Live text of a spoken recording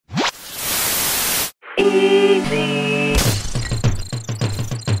easy.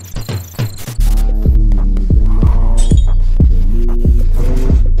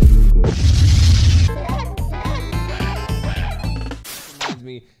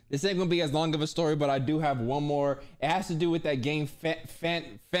 This ain't gonna be as long of a story, but I do have one more. It has to do with that game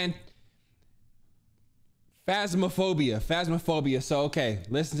Phasmaphobia. So okay,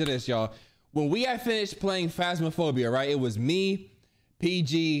 listen to this, y'all. When we had finished playing Phasmaphobia, right? It was me,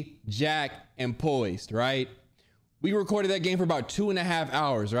 PG, Jack, and Poised, right? We recorded that game for about 2.5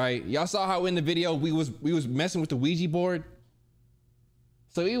 hours, right? Y'all saw how in the video we was messing with the Ouija board.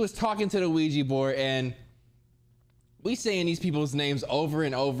 So he was talking to the Ouija board and we saying these people's names over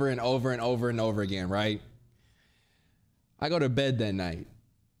and over and over and over and over again, right? I go to bed that night.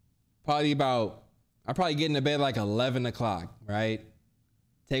 I probably get into bed like 11 o'clock, right?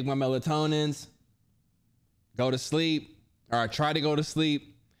 Take my melatonins, go to sleep, or I try to go to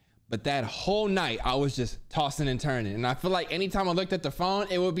sleep. But that whole night, I was just tossing and turning. And I feel like anytime I looked at the phone,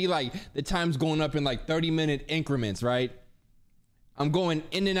 it would be like the time's going up in like 30-minute increments, right? I'm going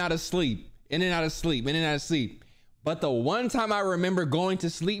in and out of sleep, in and out of sleep, in and out of sleep. But the one time I remember going to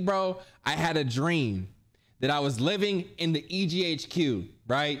sleep, bro, I had a dream that I was living in the EGHQ,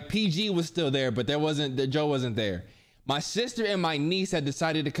 right? PG was still there, but Joe wasn't there. My sister and my niece had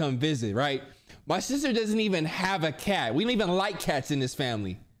decided to come visit, right? My sister doesn't even have a cat. We don't even like cats in this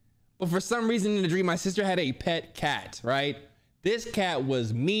family. But for some reason in the dream, my sister had a pet cat, right? This cat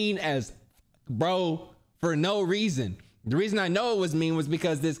was mean as, bro, for no reason. The reason I know it was mean was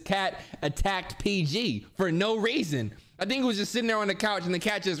because this cat attacked PG for no reason. I think it was just sitting there on the couch and the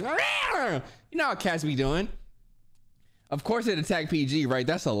cat just, you know how cats be doing. Of course it attacked PG, right?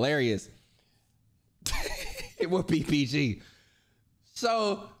 That's hilarious. It would be PG.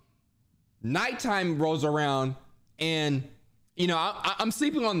 So nighttime rolls around and, you know, I'm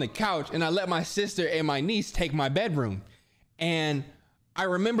sleeping on the couch and I let my sister and my niece take my bedroom. And I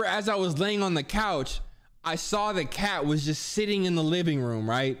remember as I was laying on the couch, I saw the cat was just sitting in the living room,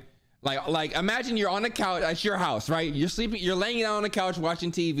 right? Like imagine you're on the couch at your house, right? You're sleeping, you're laying down on the couch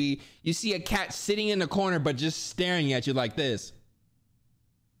watching TV. You see a cat sitting in the corner, but just staring at you like this.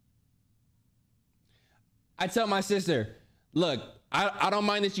 I tell my sister, look, I don't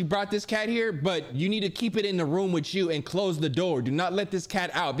mind that you brought this cat here, but you need to keep it in the room with you and close the door. Do not let this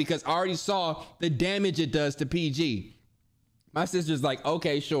cat out because I already saw the damage it does to PG. My sister's like,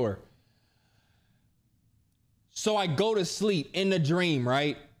 okay, sure. So I go to sleep in the dream,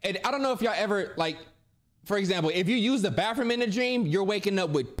 right? And I don't know if y'all ever, like, for example, if you use the bathroom in a dream, you're waking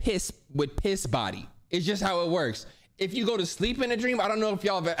up with piss body. It's just how it works. If you go to sleep in a dream, I don't know if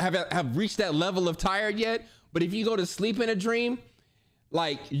y'all have reached that level of tired yet, but if you go to sleep in a dream,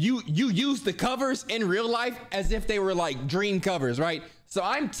 like you use the covers in real life as if they were like dream covers, right? So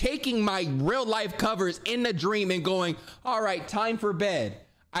I'm taking my real life covers in the dream and going, all right, time for bed.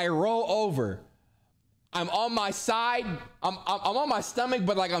 I roll over. I'm on my side. I'm on my stomach,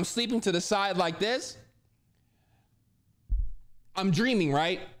 but like I'm sleeping to the side like this. I'm dreaming,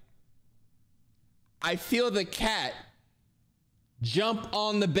 right? I feel the cat jump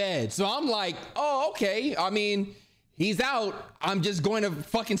on the bed. So I'm like, oh, okay. I mean, he's out. I'm just going to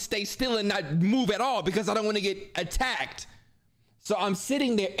fucking stay still and not move at all because I don't want to get attacked. So I'm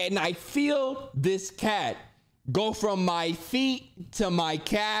sitting there and I feel this cat go from my feet to my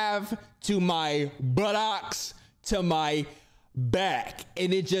calf to my buttocks to my back,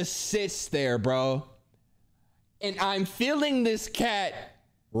 and it just sits there, bro. And I'm feeling this cat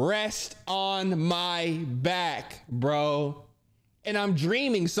rest on my back, bro. And I'm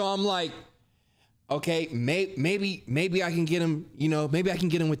dreaming, so I'm like, okay, maybe I can get him, you know, maybe I can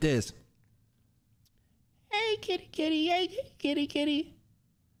get him with this. Hey, kitty, kitty, hey, kitty, kitty.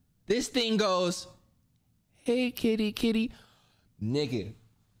 This thing goes, hey, kitty, kitty. Nigga.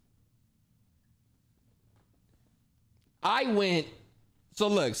 I went, so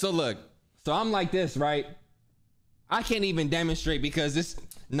look. So I'm like this, right? I can't even demonstrate because this,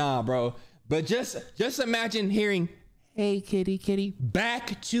 nah, bro. But just imagine hearing, hey, kitty, kitty,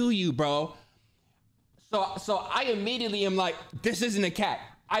 back to you, bro. So I immediately am like, this isn't a cat.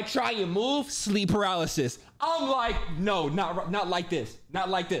 I try and move, sleep paralysis. I'm like, no, not like this.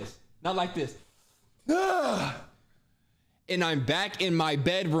 Not like this. Not like this. And I'm back in my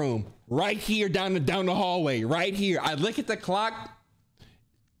bedroom, right here down the hallway, right here. I look at the clock,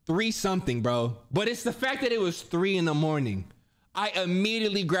 3 something, bro. But it's the fact that it was 3 in the morning. I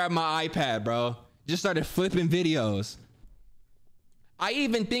immediately grabbed my iPad, bro. Just started flipping videos. I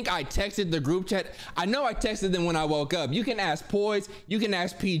even think I texted the group chat. I know I texted them when I woke up. You can ask Poise, you can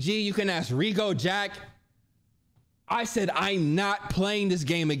ask PG, you can ask Rigo, Jack. I said, I'm not playing this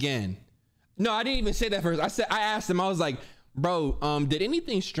game again. No, I didn't even say that first. I asked him, I was like, bro, did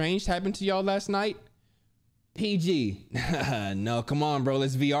anything strange happen to y'all last night? PG. No, come on, bro.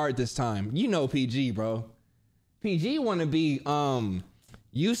 Let's VR it this time. You know PG, bro. PG want to be Yusuke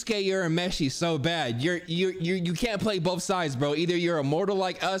Urameshi so bad. You can't play both sides, bro. Either you're immortal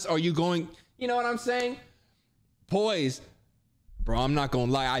like us or you going, you know what I'm saying? Poise. Bro, I'm not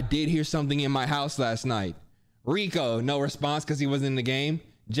gonna lie. I did hear something in my house last night. Rico, no response because he wasn't in the game.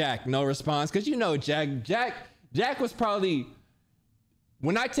 Jack, no response because you know Jack was probably,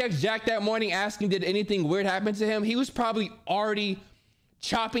 when I text Jack that morning asking did anything weird happen to him, he was probably already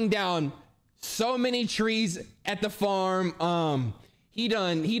chopping down so many trees at the farm. He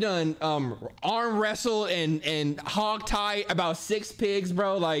done arm wrestle and hog tie about 6 pigs,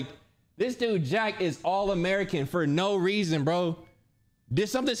 bro. Like, this dude Jack is all American for no reason, bro. Did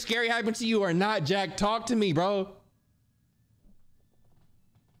something scary happen to you or not, Jack? Talk to me, bro.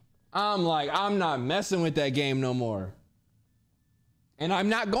 I'm like, I'm not messing with that game no more. And I'm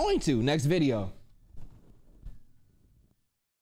not going to. Next video.